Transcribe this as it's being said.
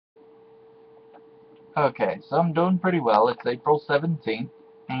Okay, so I'm doing pretty well. It's April 17th,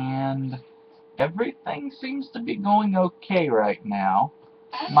 and everything seems to be going okay right now.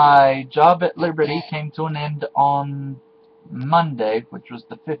 My job at Liberty came to an end on Monday, which was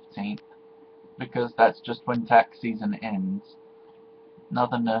the 15th, because that's just when tax season ends.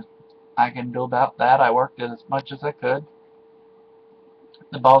 Nothing I can do about that. I worked as much as I could.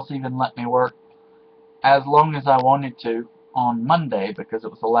 The boss even let me work as long as I wanted to on Monday because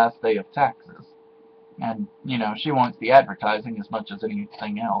it was the last day of taxes. And, she wants the advertising as much as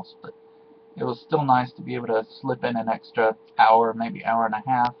anything else, but it was still nice to be able to slip in an extra hour, maybe hour and a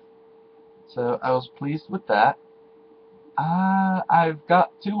half. So I was pleased with that. I've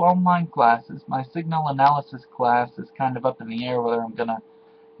got two online classes. My signal analysis class is kind of up in the air whether I'm going to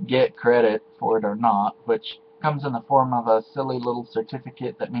get credit for it or not, which comes in the form of a silly little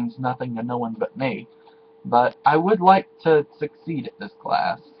certificate that means nothing to no one but me. But I would like to succeed at this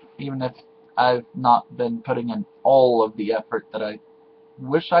class, even if I've not been putting in all of the effort that I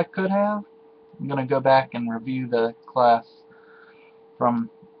wish I could have. I'm going to go back and review the class from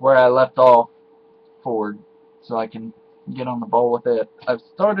where I left off forward so I can get on the ball with it. I've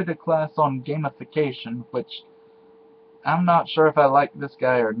started a class on gamification, which I'm not sure if I like this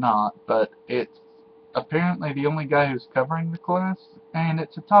guy or not, but it's apparently the only guy who's covering the class, and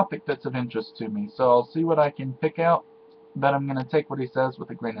it's a topic that's of interest to me, so I'll see what I can pick out, but I'm going to take what he says with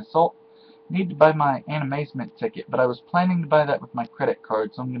a grain of salt. Need to buy my animazement ticket, but I was planning to buy that with my credit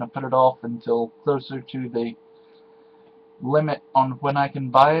card, so I'm going to put it off until closer to the limit on when I can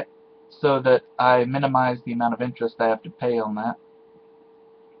buy it, so that I minimize the amount of interest I have to pay on that.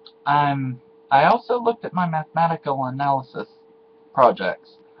 I also looked at my mathematical analysis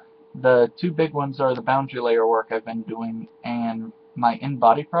projects. The two big ones are the boundary layer work I've been doing and my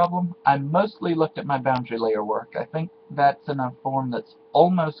in-body problem. I mostly looked at my boundary layer work. I think that's in a form that's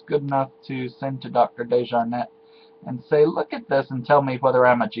almost good enough to send to Dr. Desjardins and say, look at this and tell me whether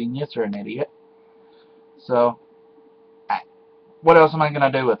I'm a genius or an idiot. So, what else am I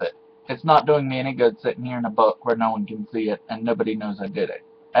going to do with it? It's not doing me any good sitting here in a book where no one can see it and nobody knows I did it.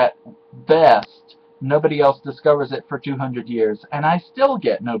 At best, nobody else discovers it for 200 years, and I still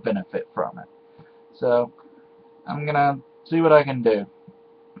get no benefit from it. So, I'm gonna see what I can do.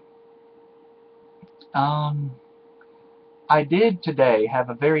 Um, I did today have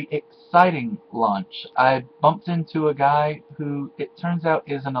a very exciting lunch. I bumped into a guy who, it turns out,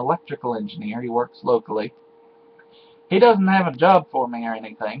 is an electrical engineer. He works locally. He doesn't have a job for me or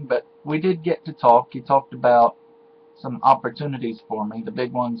anything, but we did get to talk. He talked about some opportunities for me. The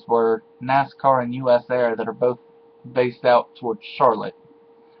big ones were NASCAR and US Air that are both based out towards Charlotte.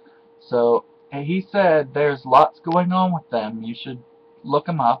 So he said there's lots going on with them. You should look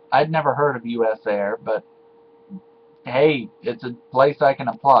them up. I'd never heard of US Air, but hey, it's a place I can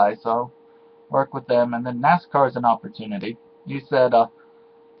apply, so I'll work with them. And then NASCAR is an opportunity. He said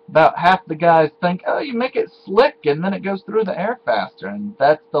about half the guys think, oh, you make it slick and then it goes through the air faster, and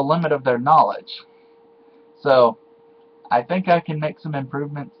that's the limit of their knowledge. So I think I can make some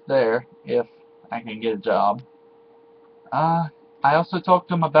improvements there if I can get a job. Uh, I also talked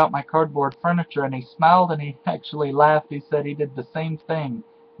to him about my cardboard furniture, and he smiled and he actually laughed. He said he did the same thing,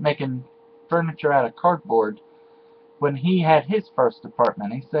 making furniture out of cardboard, when he had his first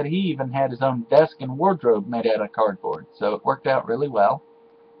apartment. He said he even had his own desk and wardrobe made out of cardboard, so it worked out really well.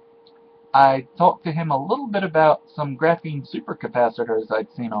 I talked to him a little bit about some graphene supercapacitors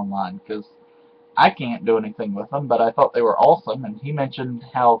I'd seen online, because I can't do anything with them, but I thought they were awesome, and he mentioned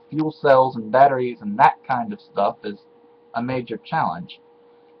how fuel cells and batteries and that kind of stuff is a major challenge.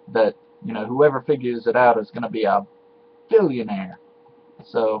 That, whoever figures it out is going to be a billionaire.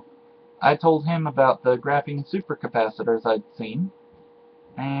 So I told him about the graphene supercapacitors I'd seen,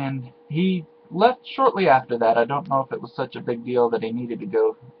 and he left shortly after that. I don't know if it was such a big deal that he needed to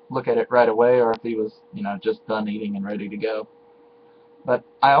go look at it right away, or if he was, just done eating and ready to go. But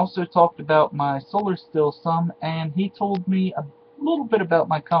I also talked about my solar still some, and he told me a little bit about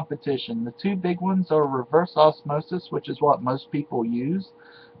my competition. The two big ones are reverse osmosis, which is what most people use,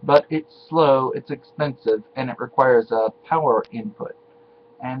 but it's slow, it's expensive, and it requires a power input.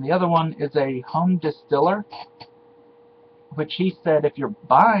 And the other one is a home distiller, which he said if you're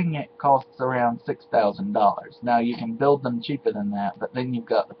buying it costs around $6,000. Now you can build them cheaper than that, but then you've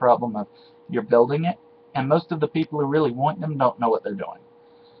got the problem of you're building it, and most of the people who really want them don't know what they're doing.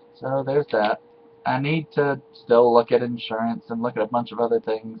 So there's that. I need to still look at insurance and look at a bunch of other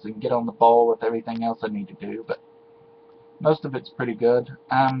things and get on the ball with everything else I need to do, but most of it's pretty good.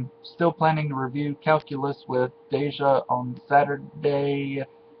 I'm still planning to review calculus with Deja on Saturday if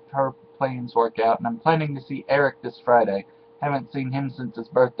her plans work out, and I'm planning to see Eric this Friday Haven't seen him since his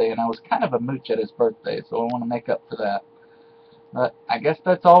birthday, and I was kind of a mooch at his birthday, so I want to make up for that. But I guess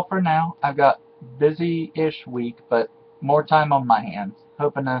that's all for now. I've got busy-ish week, but more time on my hands.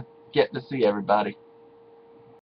 Hoping to get to see everybody.